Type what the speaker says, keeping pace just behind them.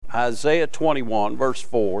Isaiah 21, verse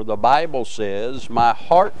 4, the Bible says, "My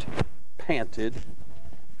heart panted,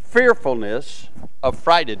 fearfulness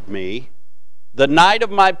affrighted me. The night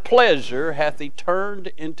of my pleasure hath he turned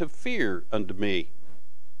into fear unto me.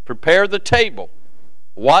 Prepare the table,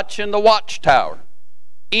 watch in the watchtower.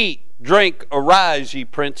 Eat, drink, arise, ye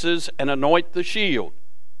princes, and anoint the shield.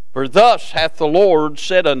 For thus hath the Lord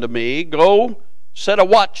said unto me, Go, set a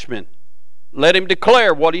watchman, let him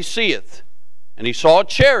declare what he seeth. And he saw a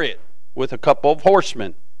chariot with a couple of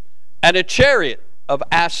horsemen, and a chariot of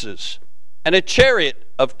asses, and a chariot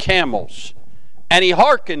of camels. And he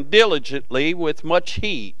hearkened diligently with much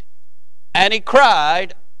heed. And he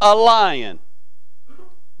cried, A lion!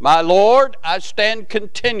 My Lord, I stand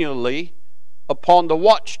continually upon the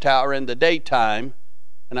watchtower in the daytime,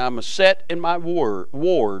 and I am set in my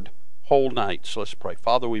ward whole nights." Let's pray.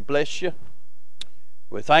 Father, we bless you.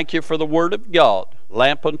 We thank you for the Word of God,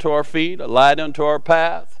 lamp unto our feet, a light unto our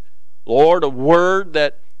path. Lord, a Word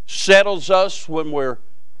that settles us when we're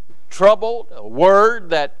troubled, a Word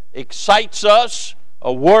that excites us,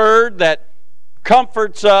 a Word that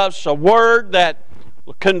comforts us, a Word that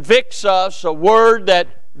convicts us, a Word that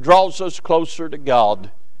draws us closer to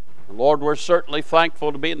God. Lord, we're certainly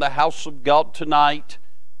thankful to be in the house of God tonight.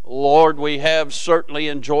 Lord, we have certainly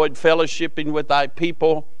enjoyed fellowshipping with thy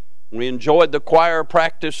people. We enjoyed the choir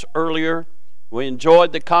practice earlier. We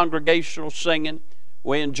enjoyed the congregational singing.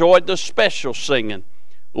 We enjoyed the special singing.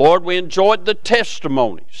 Lord, we enjoyed the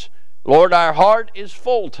testimonies. Lord, our heart is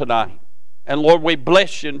full tonight. And Lord, we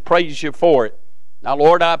bless you and praise you for it. Now,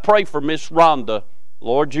 Lord, I pray for Miss Rhonda.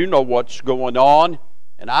 Lord, you know what's going on.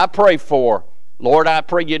 And I pray for her. Lord, I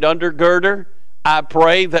pray you'd undergird her. I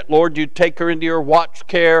pray that, Lord, you'd take her into your watch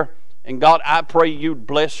care. And God, I pray you'd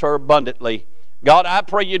bless her abundantly. God, I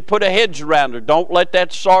pray you'd put a hedge around her. Don't let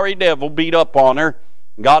that sorry devil beat up on her.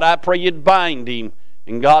 God, I pray you'd bind him.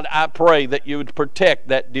 And God, I pray that you would protect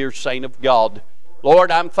that dear saint of God. Lord,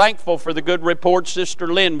 I'm thankful for the good report Sister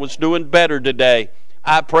Lynn was doing better today.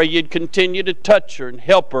 I pray you'd continue to touch her and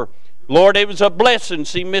help her. Lord, it was a blessing to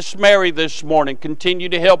see Miss Mary this morning. Continue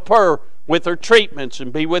to help her with her treatments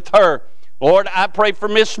and be with her. Lord, I pray for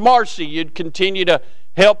Miss Marcy. You'd continue to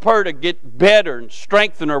help her to get better and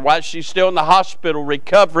strengthen her while she's still in the hospital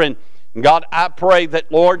recovering. And God, I pray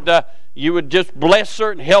that, Lord, you would just bless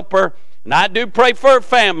her and help her. And I do pray for her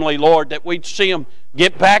family, Lord, that we'd see them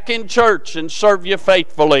get back in church and serve you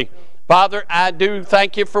faithfully. Father, I do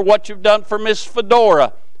thank you for what you've done for Miss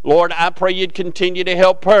Fedora. Lord, I pray you'd continue to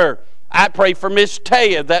help her. I pray for Miss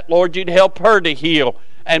Taya that, Lord, you'd help her to heal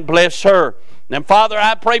and bless her. And Father,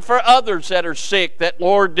 I pray for others that are sick that,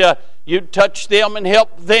 Lord, you'd touch them and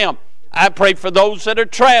help them. I pray for those that are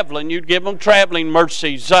traveling. You'd give them traveling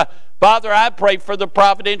mercies. Father, I pray for the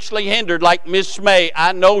providentially hindered like Miss May.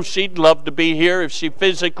 I know she'd love to be here if she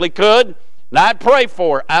physically could. And I pray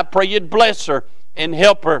for her. I pray you'd bless her and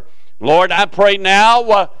help her. Lord, I pray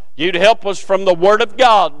now you'd help us from the Word of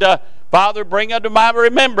God. Father, bring unto my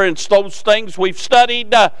remembrance those things we've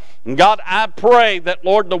studied. And God, I pray that,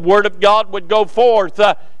 Lord, the Word of God would go forth.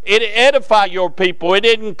 It'd edify your people.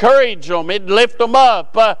 It'd encourage them. It'd lift them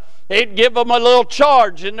up. It'd give them a little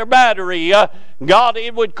charge in their battery. God,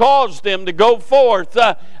 it would cause them to go forth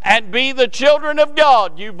and be the children of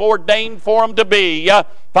God you've ordained for them to be.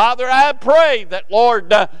 Father, I pray that,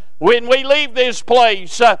 Lord, when we leave this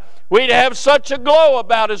place, we'd have such a glow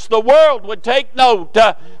about us, the world would take note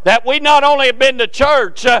that we not only have been to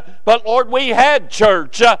church, but, Lord, we had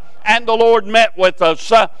church, and the Lord met with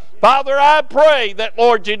us. Father, I pray that,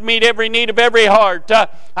 Lord, you'd meet every need of every heart.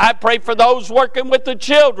 I pray for those working with the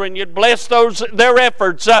children. You'd bless their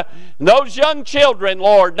efforts. Those young children,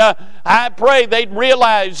 Lord, I pray they'd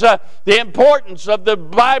realize the importance of the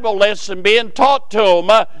Bible lesson being taught to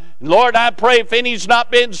them. Lord, I pray if any's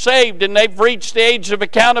not been saved and they've reached the age of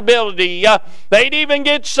accountability, they'd even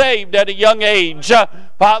get saved at a young age.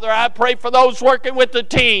 Father, I pray for those working with the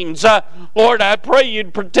teens. Lord, I pray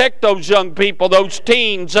you'd protect those young people, those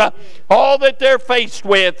teens, all that they're faced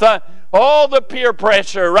with, all the peer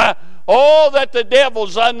pressure, all that the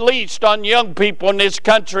devil's unleashed on young people in this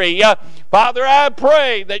country. Father, I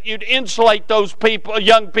pray that you'd insulate those people,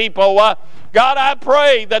 young people. God, I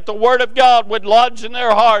pray that the Word of God would lodge in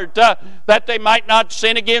their heart, that they might not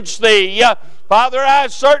sin against Thee. Father, I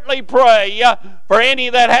certainly pray for any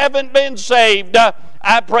that haven't been saved.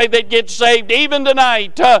 I pray they'd get saved even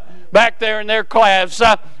tonight back there in their class.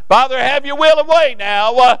 Father, have your will and way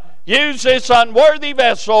now. Use this unworthy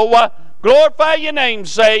vessel. Glorify your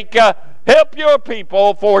name's sake. Help your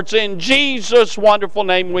people, for it's in Jesus' wonderful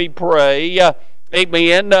name we pray.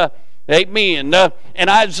 Amen. Amen. In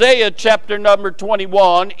Isaiah chapter number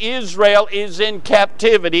 21, Israel is in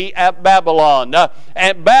captivity at Babylon.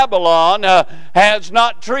 And Babylon has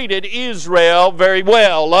not treated Israel very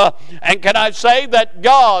well. And can I say that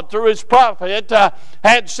God, through His prophet,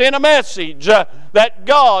 had sent a message that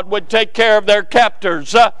God would take care of their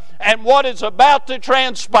captors. And what is about to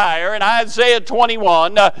transpire in Isaiah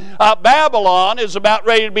 21, Babylon is about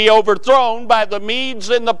ready to be overthrown by the Medes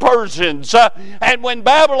and the Persians. And when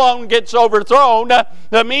Babylon gets overthrown,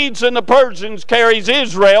 the Medes and the Persians carries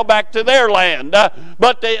Israel back to their land.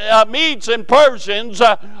 But the Medes and Persians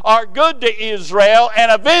are good to Israel,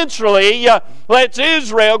 and eventually lets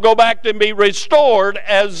Israel go back and be restored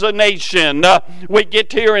as a nation. We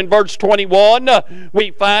get here in verse 21,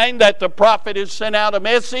 we find that the prophet has sent out a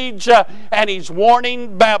message, and he's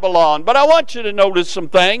warning Babylon. But I want you to notice some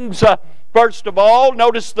things. First of all,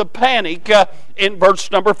 notice the panic in verse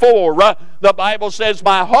number 4. The Bible says,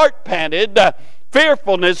 my heart panted,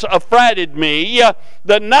 fearfulness affrighted me.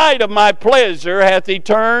 The night of my pleasure hath He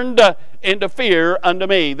turned into fear unto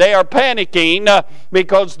me. They are panicking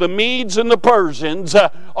because the Medes and the Persians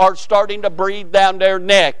are starting to breathe down their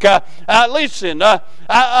neck. Listen,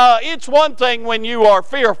 it's one thing when you are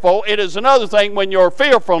fearful. It is another thing when your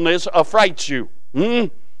fearfulness affrights you.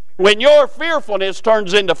 When your fearfulness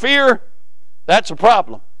turns into fear, that's a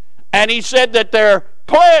problem. And he said that their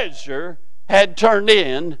pleasure had turned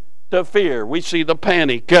into fear. We see the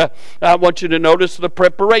panic. I want you to notice the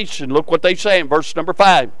preparation. Look what they say in verse number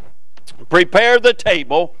 5. Prepare the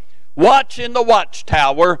table, watch in the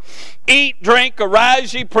watchtower, eat, drink,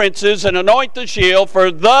 arise, ye princes, and anoint the shield,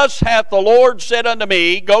 for thus hath the Lord said unto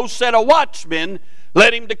me, go set a watchman,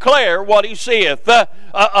 let him declare what he seeth.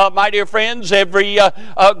 My dear friends, every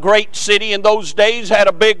great city in those days had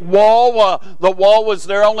a big wall. The wall was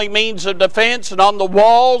their only means of defense, and on the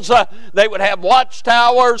walls they would have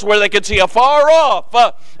watchtowers where they could see afar off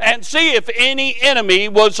and see if any enemy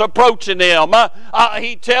was approaching them.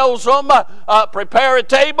 He tells them, prepare a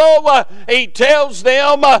table. He tells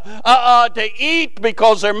them to eat,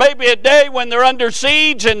 because there may be a day when they're under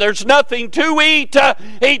siege and there's nothing to eat.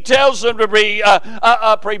 He tells them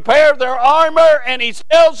to prepare their armor, and he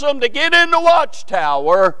tells them to get in the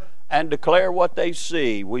watchtower and declare what they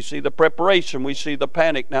see. We see the preparation, we see the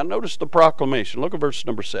panic. Now notice the proclamation. Look at verse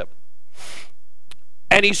number 7.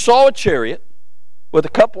 And he saw a chariot with a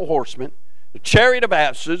couple horsemen, a chariot of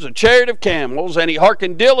asses, a chariot of camels, and he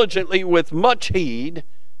hearkened diligently with much heed,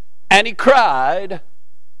 and he cried,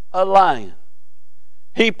 a lion.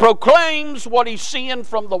 He proclaims what he's seeing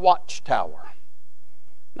from the watchtower.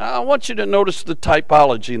 Now, I want you to notice the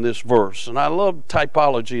typology in this verse, and I love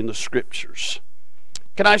typology in the Scriptures.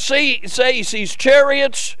 Can I say he sees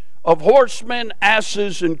chariots of horsemen,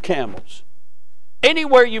 asses, and camels?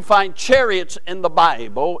 Anywhere you find chariots in the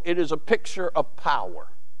Bible, it is a picture of power.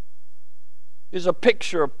 It is a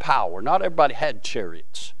picture of power. Not everybody had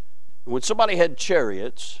chariots. When somebody had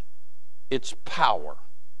chariots, it's power.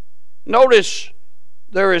 Notice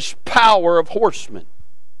there is power of horsemen.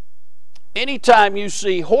 Anytime you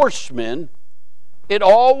see horsemen, it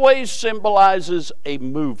always symbolizes a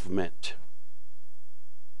movement.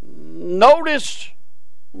 Notice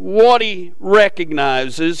what he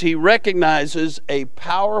recognizes. He recognizes a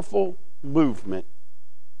powerful movement.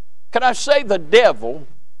 Can I say the devil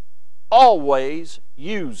always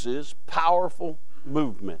uses powerful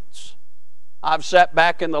movements? I've sat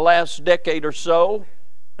back in the last decade or so,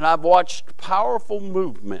 and I've watched powerful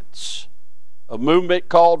movements. A movement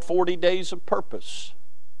called 40 Days of Purpose.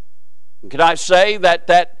 And can I say that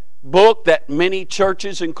that book that many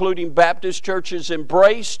churches, including Baptist churches,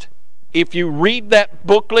 embraced, if you read that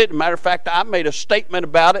booklet, as a matter of fact, I made a statement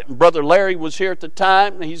about it, and Brother Larry was here at the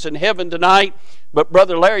time, and he's in heaven tonight, but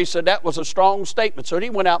Brother Larry said that was a strong statement. So he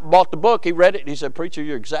went out and bought the book, he read it, and he said, preacher,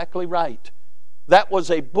 you're exactly right. That was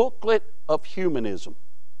a booklet of humanism.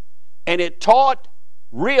 And it taught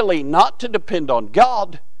really not to depend on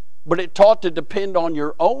God, but it taught to depend on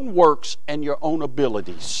your own works and your own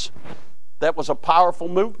abilities. That was a powerful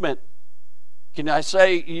movement. Can I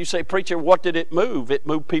say, you say, preacher, what did it move? It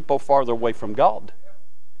moved people farther away from God.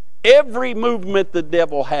 Every movement the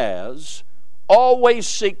devil has always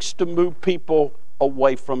seeks to move people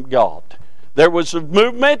away from God. There was a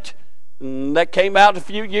movement that came out a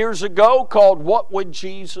few years ago called What Would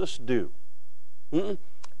Jesus Do? And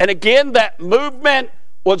again, that movement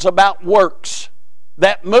was about works.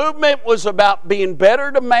 That movement was about being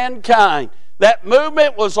better to mankind. That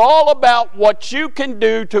movement was all about what you can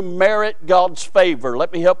do to merit God's favor.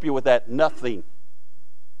 Let me help you with that. Nothing.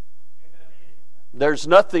 There's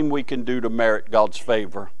nothing we can do to merit God's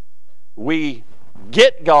favor. We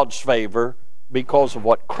get God's favor because of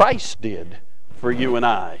what Christ did for you and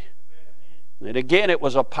I. And again, it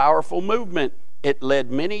was a powerful movement. It led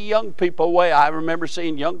many young people away. I remember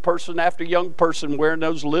seeing young person after young person wearing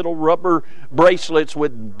those little rubber bracelets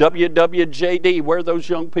with WWJD. Where are those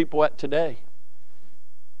young people at today?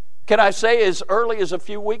 Can I say, as early as a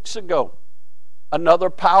few weeks ago, another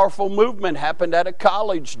powerful movement happened at a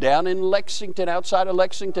college down in Lexington, outside of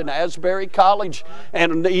Lexington, Asbury College.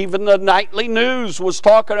 And even the nightly news was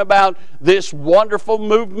talking about this wonderful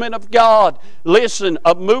movement of God. Listen,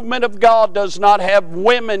 a movement of God does not have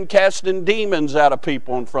women casting demons out of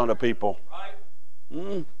people in front of people.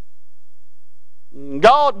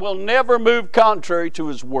 God will never move contrary to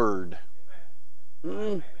His Word.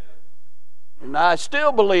 And I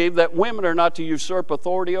still believe that women are not to usurp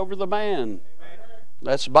authority over the man.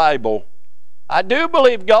 That's Bible. I do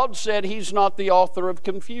believe God said He's not the author of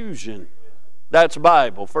confusion. That's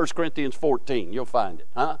Bible. 1 Corinthians 14. You'll find it.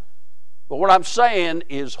 But what I'm saying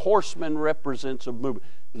is horsemen represents a movement.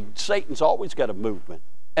 Satan's always got a movement.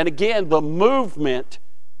 And again, the movement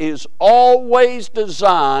is always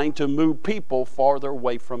designed to move people farther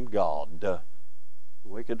away from God.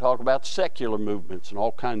 We could talk about secular movements and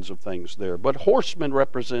all kinds of things there. But horsemen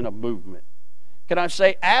represent a movement. Can I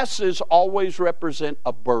say asses always represent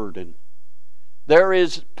a burden? There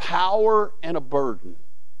is power in a burden.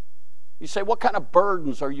 You say, what kind of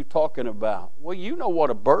burdens are you talking about? Well, you know what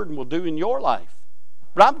a burden will do in your life.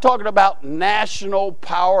 But I'm talking about national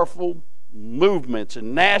powerful movements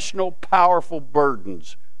and national powerful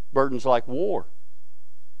burdens. Burdens like war.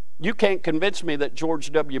 You can't convince me that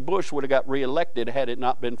George W. Bush would have got reelected had it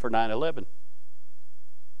not been for 9/11.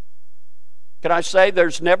 Can I say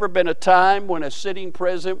there's never been a time when a sitting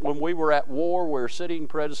president, when we were at war, where a sitting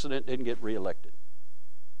president didn't get reelected?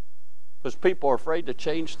 Because people are afraid to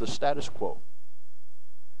change the status quo.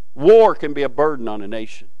 War can be a burden on a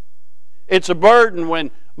nation. It's a burden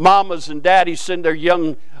when mamas and daddies send their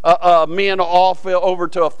young men off over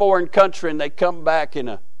to a foreign country and they come back in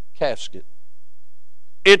a casket.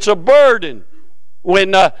 It's a burden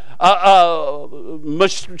when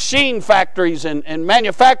machine factories and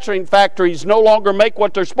manufacturing factories no longer make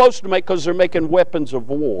what they're supposed to make because they're making weapons of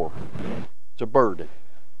war. It's a burden.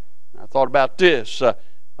 I thought about this.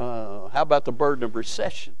 How about the burden of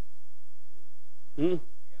recession?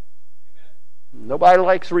 Nobody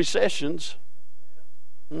likes recessions.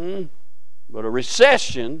 But a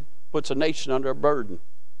recession puts a nation under a burden.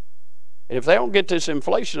 And if they don't get this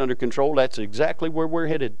inflation under control, that's exactly where we're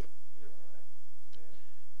headed.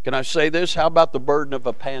 Can I say this? How about the burden of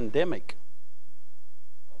a pandemic?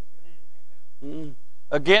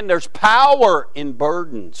 Again, there's power in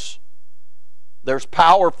burdens. There's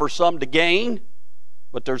power for some to gain,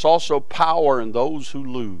 but there's also power in those who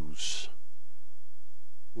lose.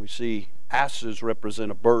 We see asses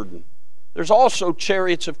represent a burden. There's also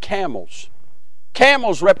chariots of camels.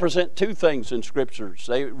 Camels represent two things in Scriptures.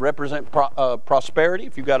 They represent prosperity.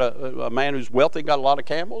 If you've got a man who's wealthy, got a lot of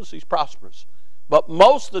camels, he's prosperous. But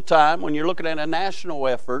most of the time, when you're looking at a national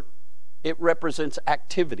effort, it represents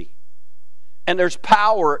activity. And there's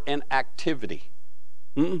power in activity.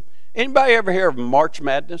 Anybody ever hear of March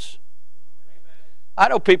Madness? I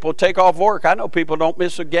know people take off work. I know people don't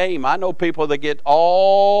miss a game. I know people that get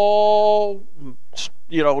all,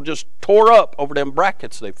 just tore up over them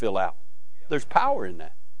brackets they fill out. There's power in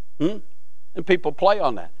that. And people play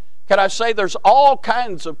on that. Can I say there's all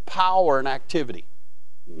kinds of power and activity?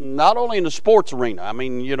 Not only in the sports arena. I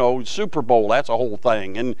mean, Super Bowl, that's a whole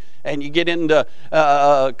thing. And you get into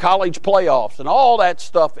college playoffs and all that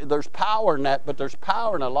stuff. There's power in that, but there's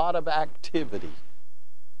power in a lot of activity.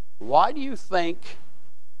 Why do you think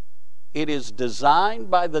it is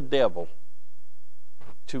designed by the devil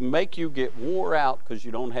to make you get wore out because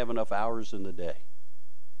you don't have enough hours in the day?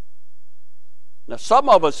 Now, some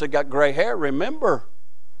of us that got gray hair remember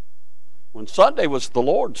when Sunday was the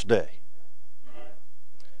Lord's Day.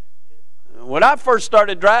 When I first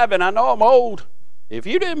started driving, I know I'm old. If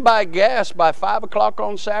you didn't buy gas by 5 o'clock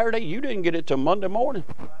on Saturday, you didn't get it till Monday morning.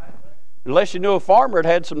 Unless you knew a farmer that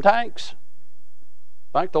had some tanks.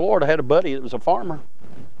 Thank the Lord I had a buddy that was a farmer.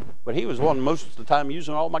 But he was one most of the time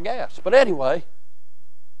using all my gas. But anyway,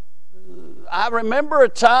 I remember a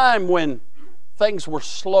time when things were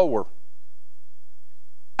slower.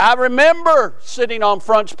 I remember sitting on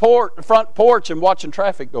front porch and watching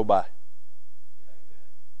traffic go by.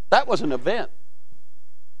 That was an event.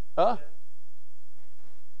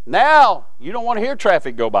 Now, you don't want to hear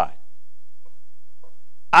traffic go by.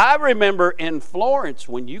 I remember in Florence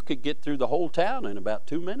when you could get through the whole town in about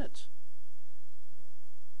 2 minutes.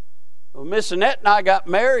 Well, Miss Annette and I got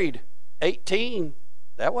married, 18.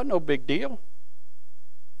 That wasn't no big deal.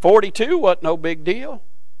 42 wasn't no big deal.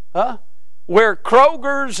 Huh? Where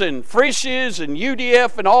Kroger's and Frisch's and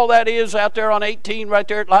UDF and all that is out there on 18 right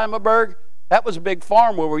there at Limaberg, that was a big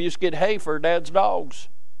farm where we used to get hay for Dad's dogs.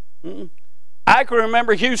 I can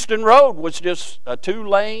remember Houston Road was just a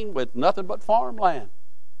 2-lane with nothing but farmland.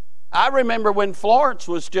 I remember when Florence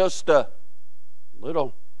was just a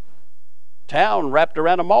little town wrapped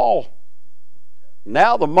around a mall.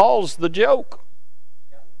 Now the mall's the joke.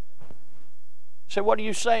 So what are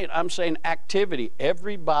you saying? I'm saying activity.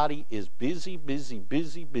 Everybody is busy, busy,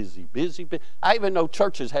 busy, busy, busy, busy. I even know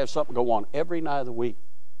churches have something go on every night of the week.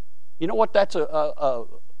 You know what that's a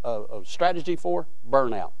strategy for?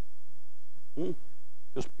 Burnout.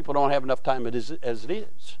 Because people don't have enough time as it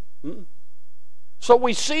is. So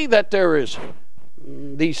we see that there is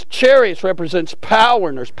these chariots represents power,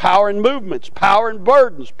 and there's power in movements, power in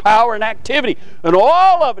burdens, power in activity, and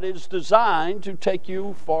all of it is designed to take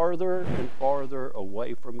you farther and farther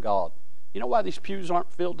away from God. You know why these pews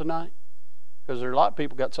aren't filled tonight? Because there are a lot of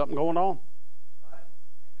people got something going on.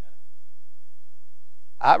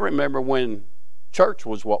 I remember when church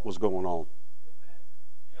was what was going on.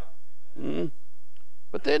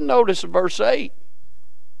 But then notice verse 8.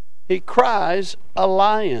 He cries, a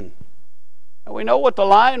lion. Now we know what the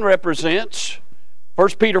lion represents. 1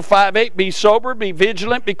 Peter 5:8, be sober, be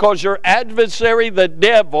vigilant, because your adversary the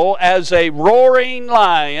devil, as a roaring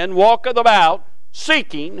lion, walketh about,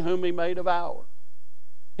 seeking whom he may devour.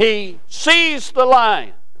 He sees the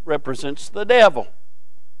lion, represents the devil.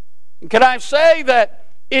 And can I say that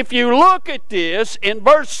if you look at this, in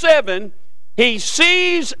verse 7, he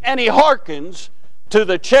sees and he hearkens to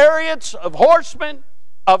the chariots of horsemen,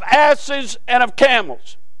 of asses, and of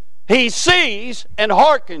camels. He sees and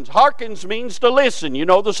hearkens. Hearkens means to listen. You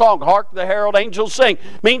know the song, Hark the Herald Angels Sing.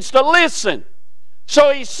 Means to listen.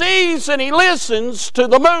 So he sees and he listens to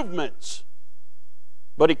the movements.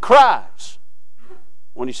 But he cries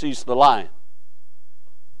when he sees the lion.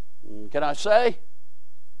 Can I say?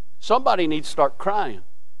 Somebody needs to start crying.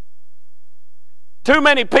 Too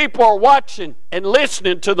many people are watching and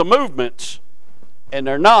listening to the movements, and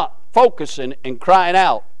they're not focusing and crying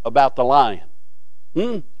out about the lion.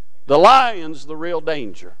 The lion's the real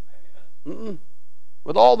danger.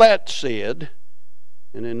 With all that said,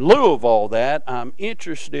 and in lieu of all that, I'm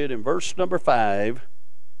interested in verse number 5,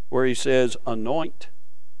 where he says, anoint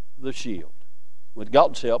the shield. With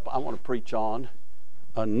God's help, I want to preach on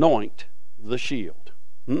anoint the shield.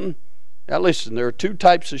 Now listen, there are two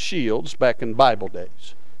types of shields back in Bible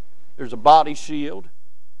days. There's a body shield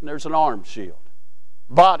and there's an arm shield.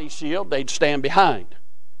 Body shield, they'd stand behind.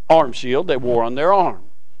 Arm shield, they wore on their arm.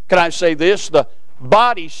 Can I say this? The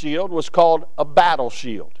body shield was called a battle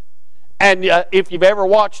shield. And if you've ever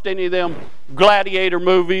watched any of them gladiator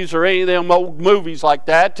movies or any of them old movies like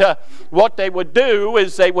that, what they would do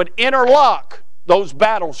is they would interlock those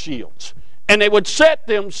battle shields. And they would set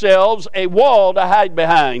themselves a wall to hide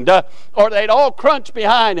behind. Or they'd all crunch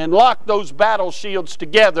behind and lock those battle shields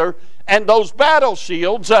together. And those battle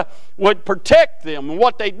shields would protect them. And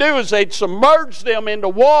what they'd do is they'd submerge them into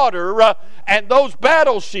water. And those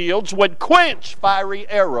battle shields would quench fiery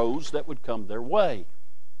arrows that would come their way.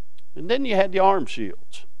 And then you had the arm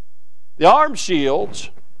shields. The arm shields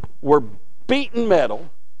were beaten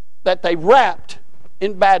metal that they wrapped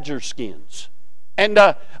in badger skins. And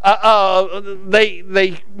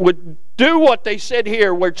they would do what they said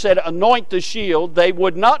here, where it said anoint the shield. They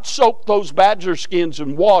would not soak those badger skins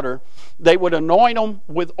in water. They would anoint them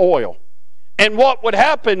with oil. And what would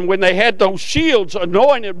happen when they had those shields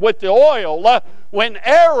anointed with the oil, when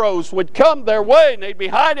arrows would come their way and they'd be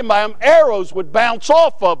hiding by them, arrows would bounce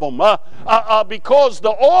off of them because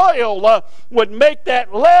the oil would make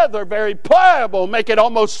that leather very pliable, make it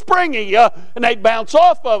almost springy, and they'd bounce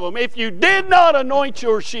off of them. If you did not anoint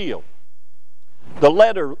your shield, the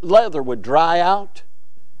leather would dry out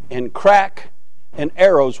and crack, and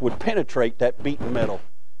arrows would penetrate that beaten metal.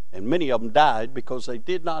 And many of them died because they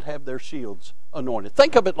did not have their shields anointed.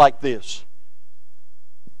 Think of it like this.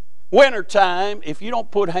 Wintertime, if you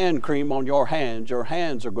don't put hand cream on your hands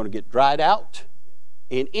are going to get dried out.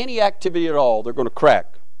 In any activity at all, they're going to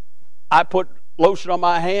crack. I put lotion on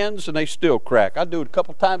my hands and they still crack. I do it a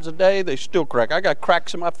couple times a day, they still crack. I got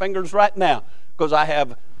cracks in my fingers right now because I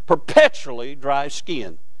have perpetually dry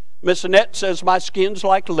skin. Miss Annette says my skin's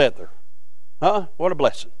like leather. Huh? What a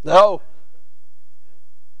blessing. No.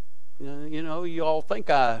 You know, you all think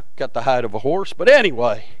I got the hide of a horse, but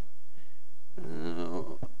anyway,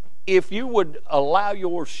 if you would allow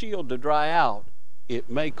your shield to dry out, it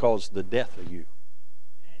may cause the death of you.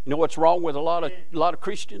 You know what's wrong with a lot of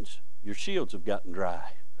Christians? Your shields have gotten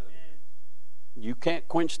dry. You can't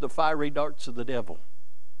quench the fiery darts of the devil.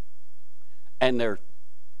 and they're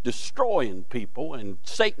destroying people, and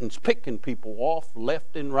Satan's picking people off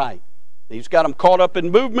left and right. He's got them caught up in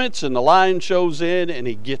movements, and the lion shows in and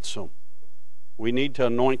he gets them. We need to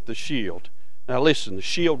anoint the shield. Now listen, the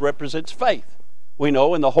shield represents faith. We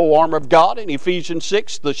know in the whole armor of God in Ephesians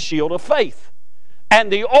 6, the shield of faith.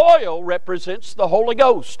 And the oil represents the Holy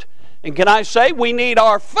Ghost. And can I say, we need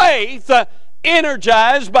our faith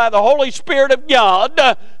energized by the Holy Spirit of God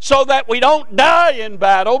so that we don't die in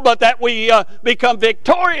battle, but that we become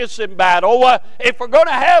victorious in battle. If we're going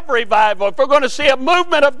to have revival, if we're going to see a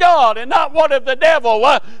movement of God and not one of the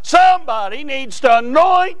devil, somebody needs to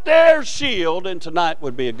anoint their shield, and tonight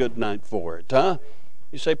would be a good night for it.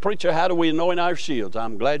 You say, preacher, how do we anoint our shields?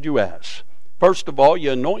 I'm glad you asked. First of all,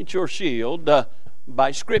 you anoint your shield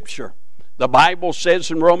by Scripture. The Bible says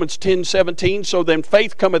in Romans 10:17, so then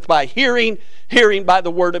faith cometh by hearing, hearing by the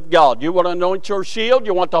Word of God. You want to anoint your shield?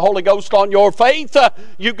 You want the Holy Ghost on your faith?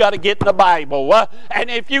 You've got to get in the Bible. And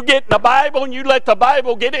if you get in the Bible and you let the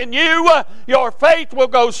Bible get in you, your faith will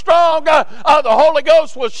go strong. The Holy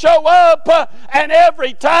Ghost will show up. And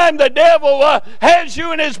every time the devil has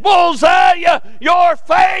you in his bullseye, your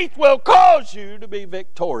faith will cause you to be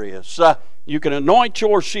victorious. You can anoint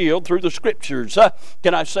your shield through the Scriptures.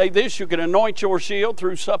 Can I say this? You can anoint your shield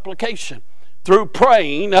through supplication, through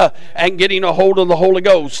praying and getting a hold of the Holy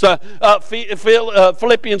Ghost.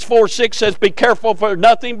 Philippians 4:6 says, be careful for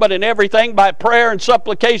nothing, but in everything by prayer and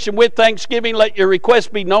supplication with thanksgiving let your requests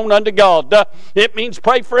be known unto God. It means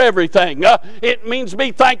pray for everything. It means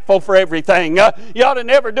be thankful for everything. You ought to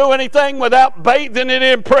never do anything without bathing it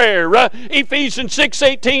in prayer. Ephesians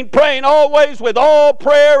 6:18, praying always with all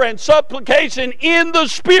prayer and supplication in the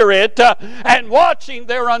Spirit, and watching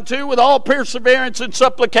thereunto with all perseverance and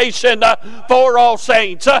supplication for all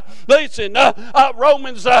saints. Listen,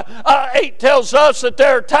 Romans 8 tells us that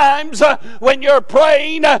there are times when you're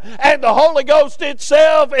praying and the Holy Ghost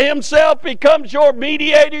himself becomes your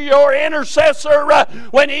mediator, your intercessor,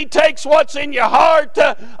 when he takes what's in your heart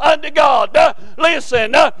unto God.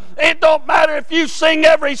 Listen, it don't matter if you sing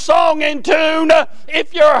every song in tune.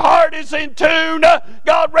 If your heart is in tune,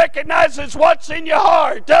 God recognizes what's in your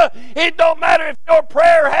heart. It don't matter if your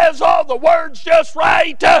prayer has all the words just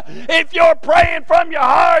right. If you're praying from your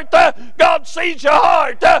heart, God sees your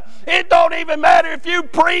heart. It don't even matter if you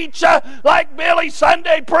preach like Billy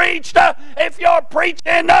Sunday preached. If you're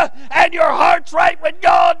preaching and your heart's right with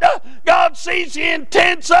God, God sees the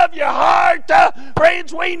intents of your heart.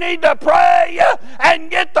 Friends, we need to pray and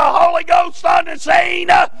get the Holy Ghost on the scene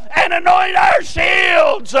and anoint our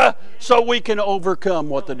shields so we can overcome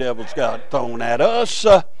what the devil's got thrown at us.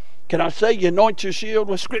 Can I say, you anoint your shield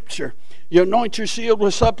with Scripture. You anoint your shield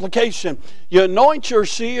with supplication. You anoint your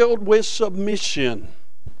shield with submission.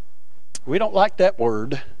 We don't like that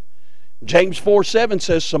word. James 4:7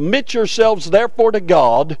 says, submit yourselves therefore to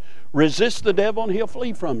God, resist the devil and he'll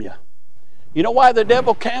flee from you. You know why the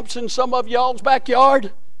devil camps in some of y'all's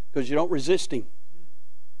backyard? Because you don't resist him.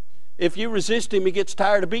 If you resist him, he gets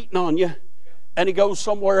tired of beating on you and he goes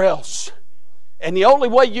somewhere else. And the only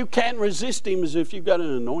way you can resist him is if you've got an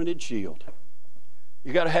anointed shield.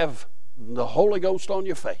 You've got to have the Holy Ghost on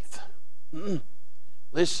your faith.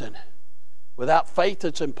 Listen, without faith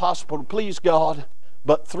it's impossible to please God,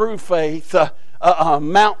 but through faith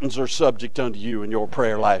mountains are subject unto you in your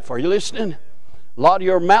prayer life. Are you listening? A lot of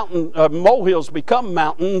your molehills become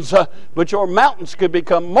mountains, but your mountains could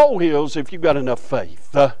become molehills if you've got enough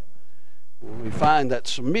faith. We find that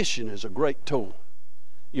submission is a great tool.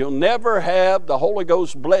 You'll never have the Holy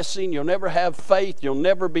Ghost blessing. You'll never have faith. You'll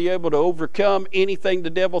never be able to overcome anything the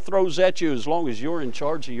devil throws at you as long as you're in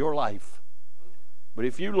charge of your life. But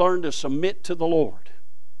if you learn to submit to the Lord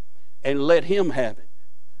and let Him have it,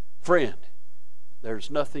 friend, there's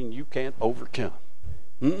nothing you can't overcome.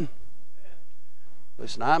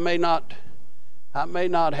 Listen, I may not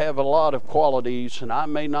have a lot of qualities, and I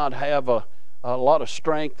may not have a lot of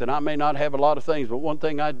strength, and I may not have a lot of things, but one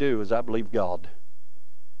thing I do is I believe God.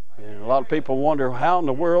 And a lot of people wonder, how in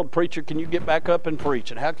the world, preacher, can you get back up and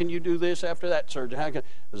preach? And how can you do this after that surgery?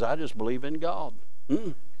 Because I just believe in God.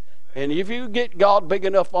 And if you get God big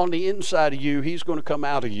enough on the inside of you, He's going to come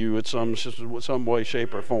out of you in some way,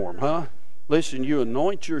 shape, or form. Listen, you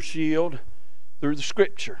anoint your shield through the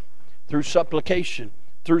Scripture, through supplication,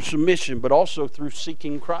 through submission, but also through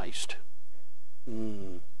seeking Christ.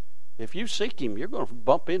 If you seek Him, you're going to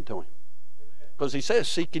bump into Him. Because He says,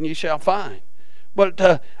 seek and ye shall find.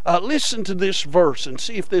 But listen to this verse and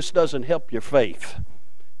see if this doesn't help your faith.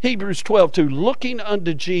 Hebrews 12:2, looking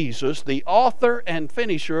unto Jesus, the author and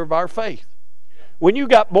finisher of our faith. When you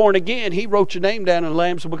got born again, He wrote your name down in the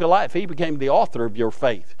Lamb's Book of Life. He became the author of your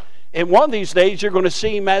faith. And one of these days you're going to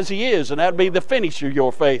see him as he is, and that'll be the finish of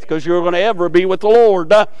your faith, because you're going to ever be with the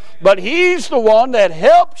Lord. But he's the one that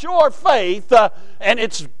helps your faith, and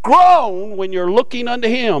it's grown when you're looking unto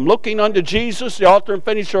him, looking unto Jesus, the author and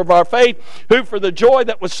finisher of our faith, who for the joy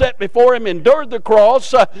that was set before him endured the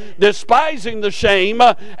cross, despising the shame,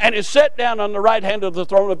 and is set down on the right hand of the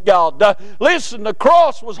throne of God. Listen, the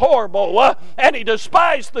cross was horrible, and he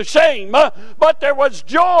despised the shame, but there was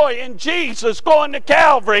joy in Jesus going to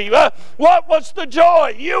Calvary. What was the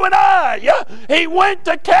joy? You and I. He went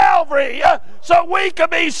to Calvary so we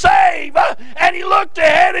could be saved, and he looked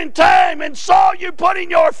ahead in time and saw you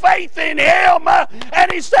putting your faith in him,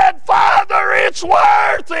 and he said, Father, it's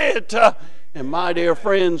worth it. And my dear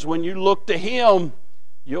friends, when you look to him,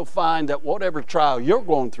 you'll find that whatever trial you're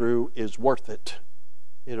going through is worth it.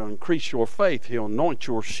 It'll increase your faith. He'll anoint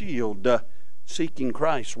your shield. Seeking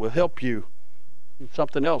Christ will help you.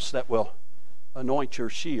 Something else that will anoint your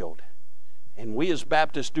shield. And we as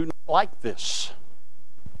Baptists do not like this.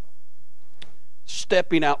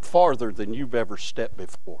 Stepping out farther than you've ever stepped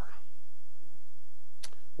before.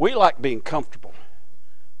 We like being comfortable.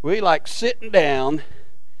 We like sitting down,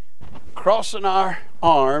 crossing our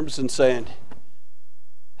arms and saying,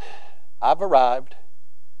 I've arrived.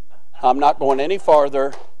 I'm not going any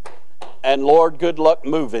farther. And Lord, good luck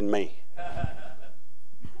moving me.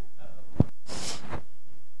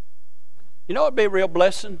 You know, it'd be a real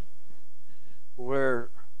blessing where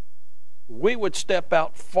we would step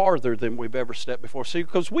out farther than we've ever stepped before. See,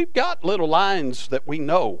 because we've got little lines that we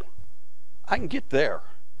know. I can get there.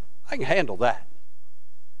 I can handle that.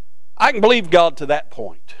 I can believe God to that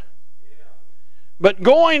point. But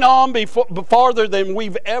going on farther than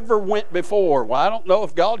we've ever went before, well, I don't know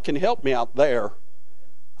if God can help me out there.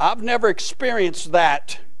 I've never experienced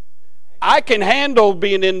that. I can handle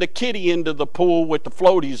being in the kiddie end of the pool with the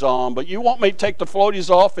floaties on, but you want me to take the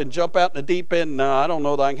floaties off and jump out in the deep end? No, I don't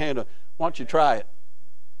know that I can handle it. Why don't you try it?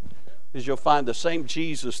 Because you'll find the same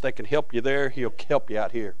Jesus that can help you there, he'll help you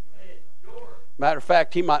out here. Matter of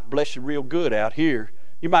fact, he might bless you real good out here.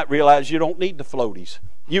 You might realize you don't need the floaties.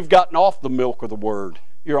 You've gotten off the milk of the Word.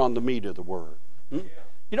 You're on the meat of the Word. You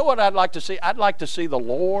know what I'd like to see? I'd like to see the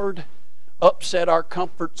Lord upset our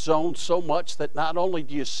comfort zone so much that not only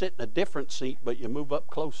do you sit in a different seat, but you move up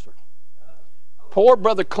closer. Poor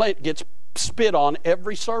Brother Clint gets spit on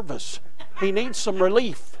every service. He needs some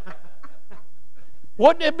relief.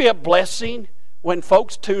 Wouldn't it be a blessing when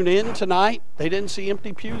folks tune in tonight, they didn't see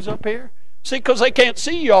empty pews up here? See, because they can't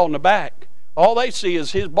see you all in the back. All they see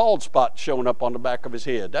is his bald spot showing up on the back of his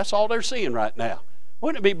head. That's all they're seeing right now.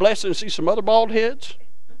 Wouldn't it be a blessing to see some other bald heads?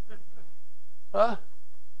 Huh?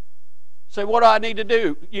 Say, what do I need to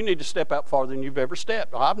do? You need to step out farther than you've ever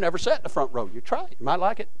stepped. I've never sat in the front row. You try it. You might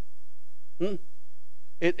like it.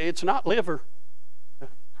 It's not liver.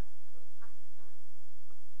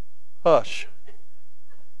 Hush.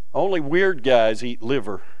 Only weird guys eat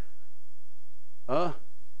liver. Huh?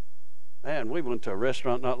 Man, we went to a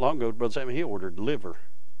restaurant not long ago. Brother Sammy, he ordered liver.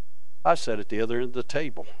 I sat at the other end of the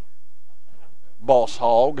table. Boss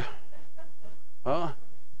hog. Huh?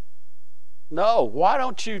 No, why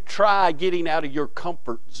don't you try getting out of your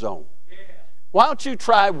comfort zone? Why don't you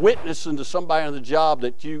try witnessing to somebody on the job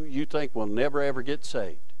that you think will never ever get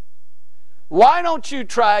saved? Why don't you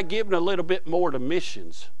try giving a little bit more to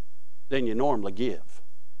missions than you normally give?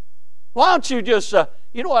 Why don't you just,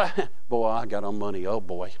 you know what? Boy, I got on money. Oh,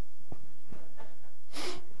 boy.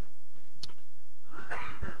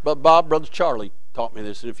 But Brother Charlie taught me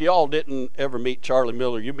this. And if y'all didn't ever meet Charlie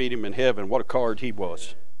Miller, you meet him in heaven. What a card he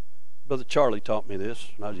was. Brother Charlie taught me this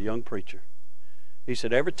when I was a young preacher. He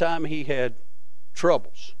said every time he had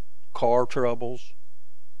troubles, car troubles,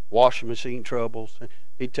 washing machine troubles,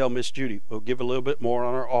 he'd tell Miss Judy, we'll give a little bit more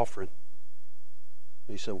on our offering.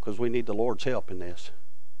 He said, because we need the Lord's help in this.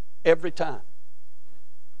 Every time.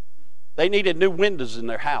 They needed new windows in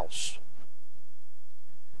their house.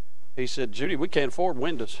 He said, Judy, we can't afford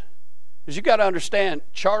windows. Because you got to understand,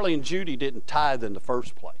 Charlie and Judy didn't tithe in the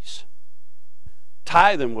first place.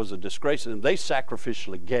 Tithing was a disgrace to them. They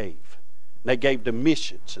sacrificially gave. And they gave to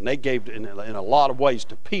missions. And they gave in a lot of ways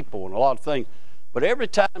to people and a lot of things. But every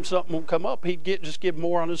time something would come up, he'd just give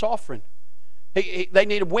more on his offering. They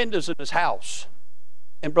needed windows in his house.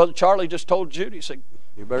 And Brother Charlie just told Judy, he said,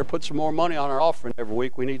 you better put some more money on our offering every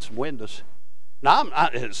week. We need some windows. Now,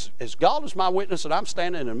 as God is my witness, and I'm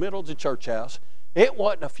standing in the middle of the church house, it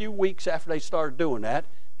wasn't a few weeks after they started doing that,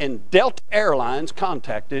 and Delta Airlines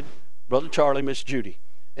contacted Brother Charlie, Miss Judy,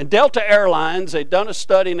 And Delta Airlines, they'd done a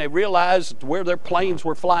study and they realized where their planes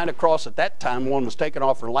were flying across at that time, one was taking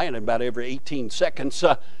off and landing about every 18 seconds.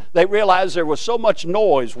 They realized there was so much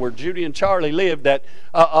noise where Judy and Charlie lived that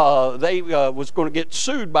they was going to get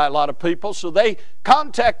sued by a lot of people. So they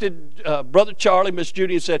contacted Brother Charlie, Miss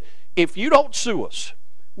Judy, and said, if you don't sue us,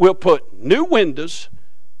 we'll put new windows,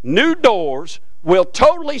 new doors, we'll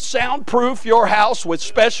totally soundproof your house with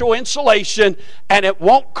special insulation, and it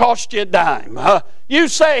won't cost you a dime. You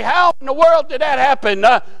say, how in the world did that happen?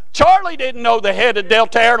 Charlie didn't know the head of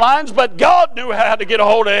Delta Airlines, but God knew how to get a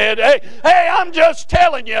hold of it. Hey, I'm just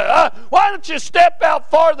telling you, why don't you step out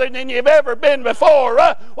farther than you've ever been before?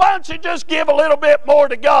 Why don't you just give a little bit more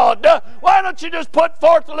to God? Why don't you just put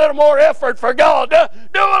forth a little more effort for God?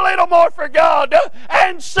 Do a little more for God,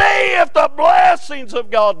 and see if the blessings of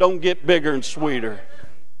God don't get bigger and sweeter.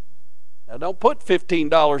 Now, don't put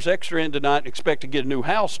 $15 extra in tonight and expect to get a new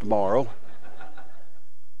house tomorrow.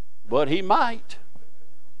 But he might.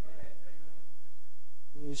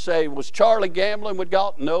 You say, was Charlie gambling with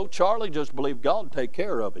God? No, Charlie just believed God would take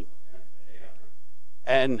care of him.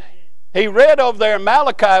 And he read over there in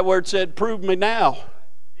Malachi where it said, prove me now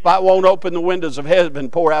if I won't open the windows of heaven and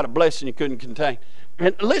pour out a blessing you couldn't contain.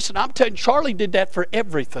 And listen, I'm telling you, Charlie did that for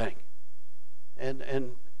everything.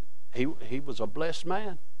 And he was a blessed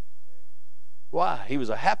man. Why? He was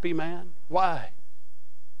a happy man. Why?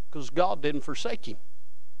 Because God didn't forsake him.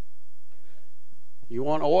 You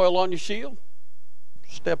want oil on your shield?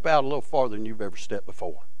 Step out a little farther than you've ever stepped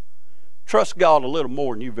before. Trust God a little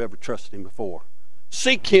more than you've ever trusted him before.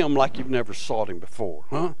 Seek him like you've never sought him before.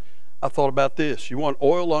 I thought about this. You want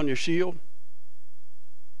oil on your shield?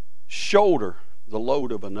 Shoulder the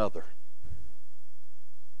load of another.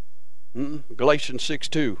 Galatians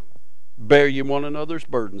 6:2. Bear ye one another's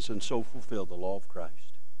burdens and so fulfill the law of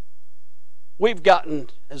Christ. We've gotten,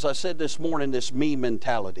 as I said this morning, this me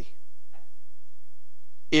mentality.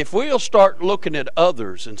 If we'll start looking at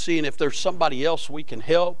others and seeing if there's somebody else we can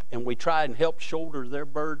help, and we try and help shoulder their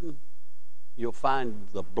burden, you'll find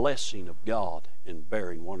the blessing of God in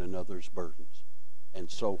bearing one another's burdens and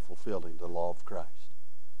so fulfilling the law of Christ.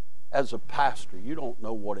 As a pastor, you don't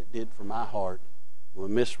know what it did for my heart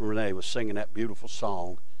when Miss Renee was singing that beautiful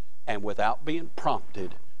song, and without being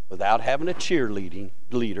prompted, without having a cheerleading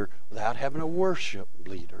leader, without having a worship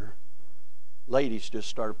leader, ladies just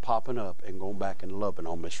started popping up and going back and loving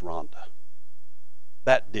on Miss Rhonda.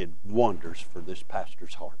 That did wonders for this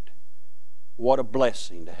pastor's heart. What a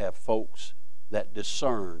blessing to have folks that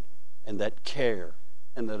discern and that care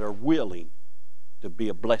and that are willing to be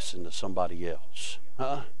a blessing to somebody else.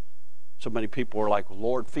 So many people are like,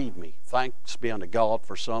 Lord, feed me. Thanks be unto God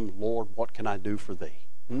for some. Lord, what can I do for thee?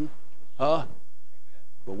 But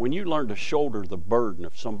when you learn to shoulder the burden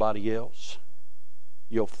of somebody else,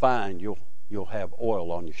 you'll find you'll have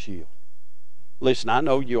oil on your shield. Listen, I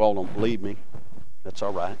know you all don't believe me. That's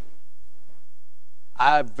all right.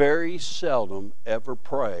 I very seldom ever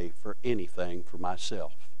pray for anything for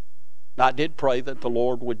myself. Now, I did pray that the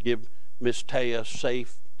Lord would give Miss Taya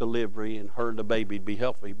safe delivery and her and the baby to be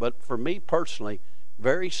healthy. But for me personally,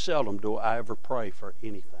 very seldom do I ever pray for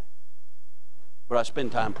anything. But I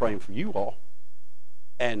spend time praying for you all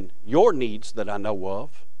and your needs that I know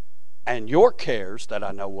of and your cares that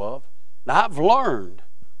I know of. Now, I've learned,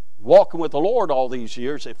 walking with the Lord all these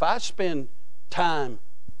years, if I spend time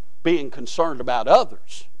being concerned about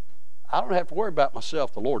others, I don't have to worry about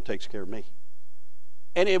myself. The Lord takes care of me.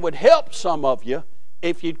 And it would help some of you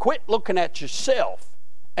if you'd quit looking at yourself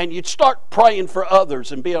and you'd start praying for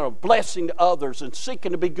others and being a blessing to others and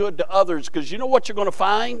seeking to be good to others, because you know what you're going to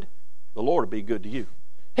find? The Lord will be good to you.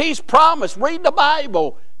 He's promised, read the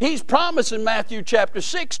Bible, He's promised in Matthew chapter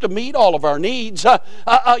 6 to meet all of our needs.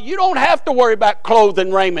 You don't have to worry about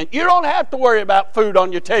clothing, raiment. You don't have to worry about food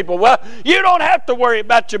on your table. Well, you don't have to worry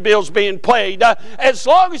about your bills being paid. As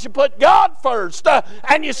long as you put God first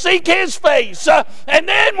and you seek His face. And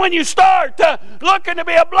then when you start looking to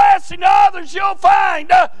be a blessing to others, you'll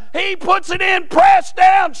find He puts it in, pressed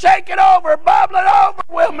down, shake it over, bubble it over,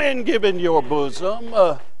 will men give in your bosom.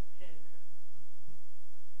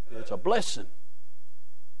 It's a blessing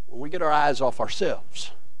when we get our eyes off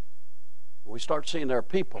ourselves. When we start seeing there are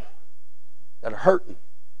people that are hurting.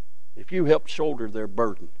 If you help shoulder their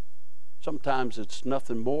burden, sometimes it's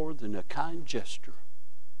nothing more than a kind gesture,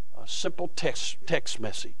 a simple text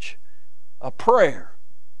message, a prayer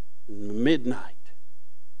in midnight,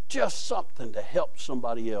 just something to help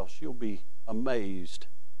somebody else. You'll be amazed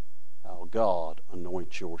how God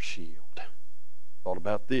anoints your shield. Thought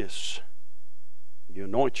about this. You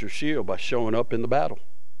anoint your shield by showing up in the battle.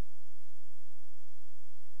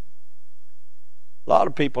 A lot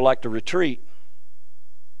of people like to retreat.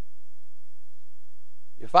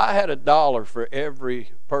 If I had $1 for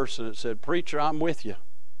every person that said, "Preacher, I'm with you,"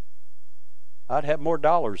 I'd have more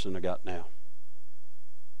dollars than I got now.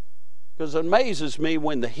 Because it amazes me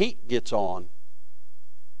when the heat gets on,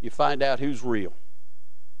 you find out who's real.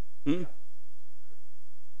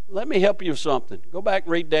 Let me help you with something. Go back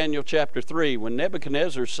and read Daniel chapter 3. When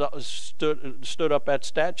Nebuchadnezzar stood up at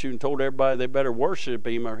statue and told everybody they better worship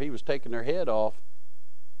him or he was taking their head off,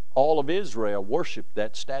 all of Israel worshiped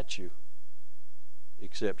that statue,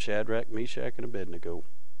 except Shadrach, Meshach, and Abednego.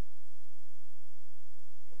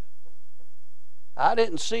 I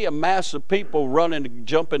didn't see a mass of people running to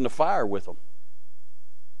jump in the fire with them,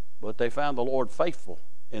 but they found the Lord faithful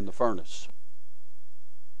in the furnace.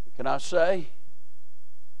 Can I say,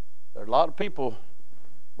 there are a lot of people,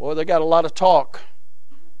 boy, they got a lot of talk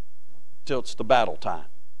till it's the battle time.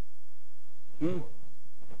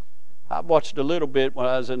 I watched a little bit when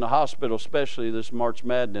I was in the hospital, especially this March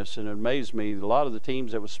Madness, and it amazed me. A lot of the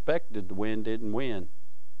teams that were expected to win didn't win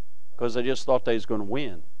because they just thought they was going to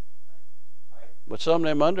win. But some of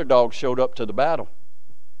them underdogs showed up to the battle.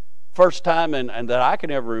 First time and that I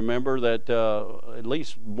can ever remember that at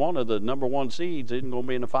least one of the number one seeds isn't going to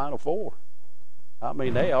be in the Final Four. I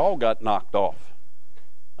mean, they all got knocked off.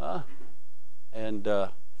 And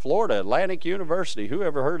Florida Atlantic University, who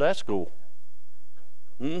ever heard of that school?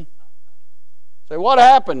 Say, what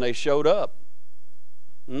happened? They showed up.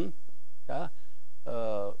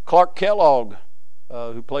 Clark Kellogg,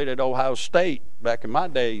 who played at Ohio State back in my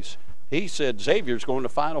days, he said Xavier's going to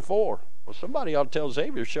Final Four. Well, somebody ought to tell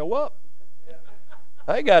Xavier, show up.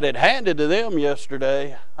 They got it handed to them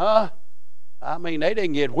yesterday. I mean, they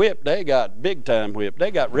didn't get whipped. They got big-time whipped.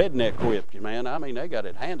 They got redneck whipped, man. I mean, they got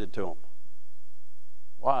it handed to them.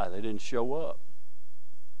 Why? They didn't show up.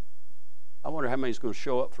 I wonder how many's going to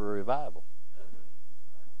show up for a revival.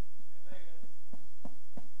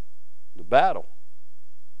 The battle.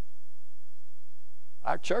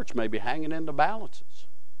 Our church may be hanging in the balances.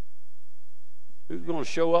 Who's going to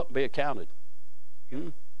show up and be accounted?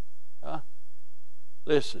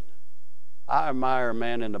 Listen, I admire a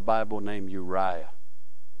man in the Bible named Uriah.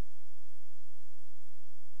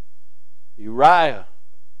 Uriah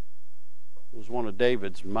was one of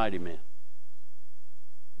David's mighty men.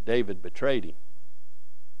 David betrayed him.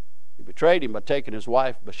 He betrayed him by taking his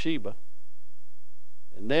wife Bathsheba.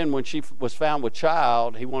 And then when she was found with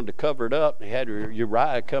child, he wanted to cover it up. He had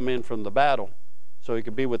Uriah come in from the battle so he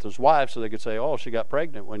could be with his wife so they could say, oh, she got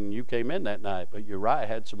pregnant when you came in that night. But Uriah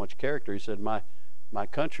had so much character. He said, my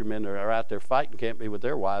countrymen that are out there fighting can't be with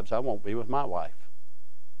their wives. I won't be with my wife.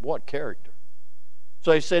 What character.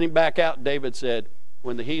 So he sent him back out. David said,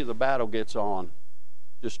 when the heat of the battle gets on,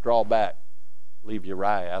 just draw back. Leave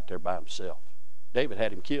Uriah out there by himself. David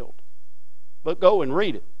had him killed. But go and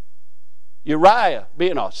read it. Uriah,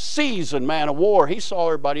 being a seasoned man of war, he saw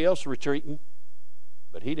everybody else retreating,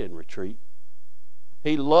 but he didn't retreat.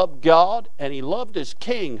 He loved God, and he loved his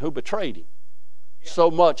king who betrayed him so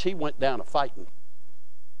much he went down a fighting.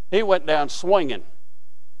 He went down swinging.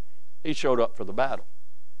 He showed up for the battle.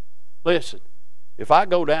 Listen, if I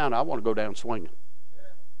go down, I want to go down swinging.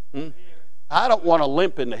 I don't want to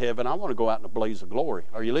limp into heaven. I want to go out in a blaze of glory.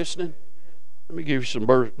 Are you listening? Let me give you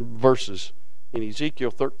some verses. In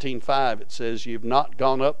Ezekiel 13:5, it says, "You've not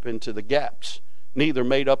gone up into the gaps, neither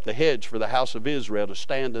made up the hedge for the house of Israel to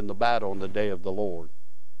stand in the battle on the day of the Lord."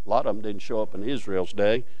 A lot of them didn't show up in Israel's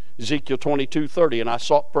day. Ezekiel 22:30, "And I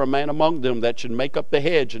sought for a man among them that should make up the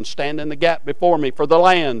hedge and stand in the gap before me for the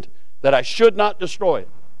land, that I should not destroy it.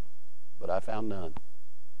 But I found none."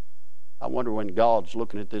 I wonder when God's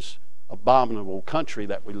looking at this abominable country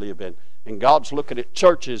that we live in, and God's looking at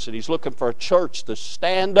churches, and he's looking for a church to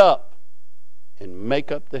stand up and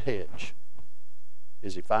make up the hedge.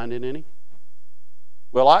 Is he finding any?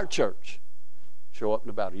 Well, our church, show up in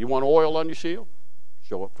the battle. You want oil on your shield?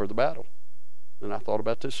 Show up for the battle. And I thought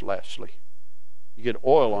about this lastly. You get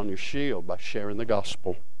oil on your shield by sharing the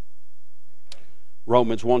gospel.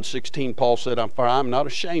 Romans 1:16, Paul said, "For I am not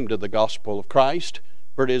ashamed of the gospel of Christ,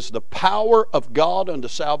 for it is the power of God unto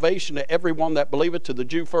salvation to everyone that believeth, to the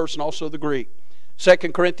Jew first and also the Greek."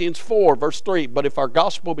 2 Corinthians 4, verse 3, "But if our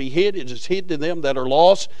gospel be hid, it is hid to them that are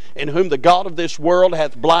lost, in whom the God of this world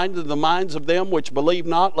hath blinded the minds of them which believe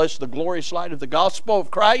not, lest the glorious light of the gospel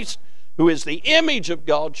of Christ, who is the image of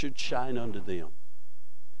God, should shine unto them."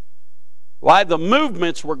 Why the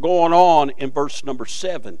movements were going on in verse number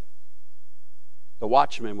 7. The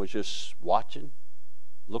watchman was just watching,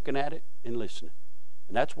 looking at it, and listening.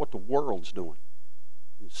 And that's what the world's doing.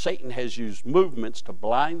 And Satan has used movements to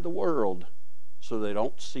blind the world so they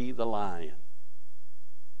don't see the lion.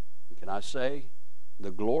 And can I say, The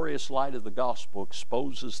glorious light of the gospel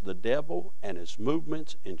exposes the devil and his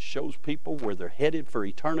movements and shows people where they're headed for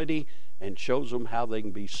eternity and shows them how they can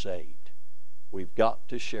be saved. We've got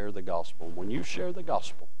to share the gospel. When you share the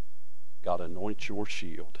gospel, God anoints your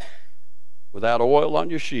shield. Without oil on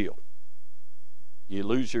your shield, you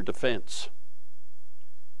lose your defense.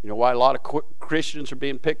 You know why a lot of Christians are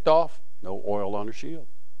being picked off? No oil on their shield.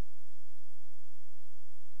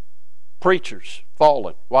 Preachers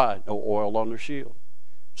falling. Why? No oil on their shield.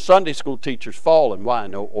 Sunday school teachers falling. Why?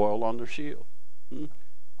 No oil on their shield.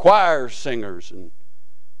 Choir singers and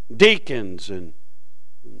deacons and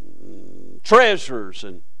treasurers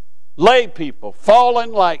and lay people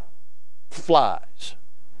falling like flies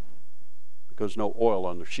because no oil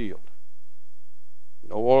on their shield.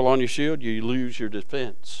 No oil on your shield, you lose your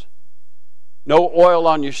defense. No oil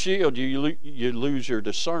on your shield, you lose your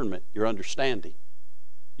discernment, your understanding.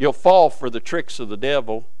 You'll fall for the tricks of the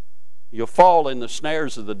devil. You'll fall in the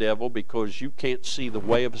snares of the devil because you can't see the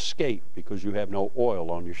way of escape because you have no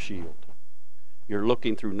oil on your shield. You're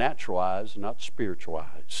looking through natural eyes, not spiritual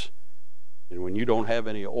eyes. And when you don't have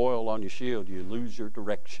any oil on your shield, you lose your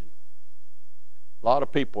direction. A lot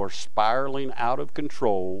of people are spiraling out of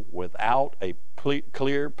control without a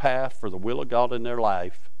clear path for the will of God in their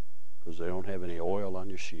life because they don't have any oil on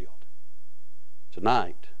your shield.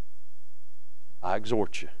 Tonight, I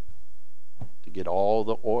exhort you to get all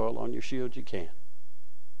the oil on your shield you can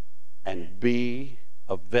and be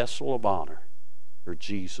a vessel of honor for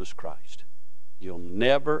Jesus Christ. You'll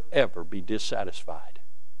never, ever be dissatisfied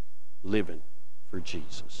living for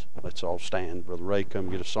Jesus. Let's all stand. Brother Ray, come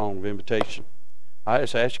get a song of invitation. I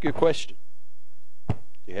just ask you a question. Do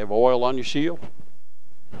you have oil on your shield?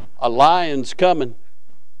 A lion's coming.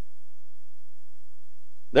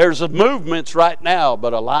 There's movements right now,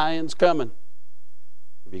 but a lion's coming.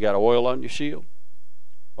 Have you got oil on your shield?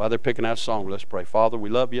 While they're picking out a song, let's pray. Father, we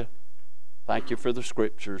love you. Thank you for the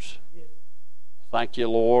scriptures. Thank you,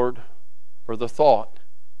 Lord, for the thought.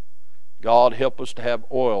 God, help us to have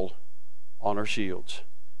oil on our shields.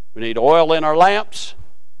 We need oil in our lamps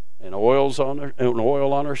and oil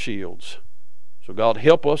on our shields. So God,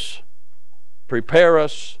 help us, prepare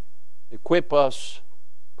us, equip us,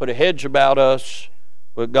 put a hedge about us,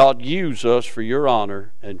 but God, use us for your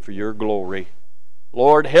honor and for your glory.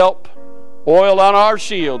 Lord, help oil on our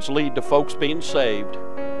shields lead to folks being saved.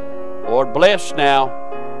 Lord, bless now.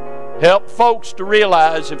 Help folks to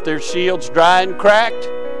realize if their shield's dry and cracked,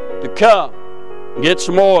 to come and get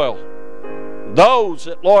some oil. Those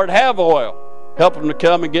that, Lord, have oil, help them to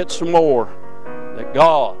come and get some more. That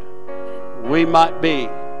God, we might be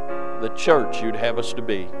the church you'd have us to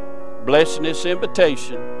be. Blessing this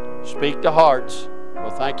invitation. Speak to hearts.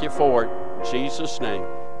 Well, thank you for it. In Jesus' name,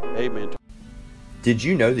 amen. Did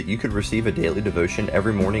you know that you could receive a daily devotion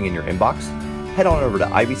every morning in your inbox? Head on over to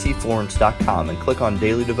ibcflorence.com and click on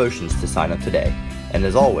Daily Devotions to sign up today. And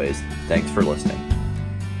as always, thanks for listening.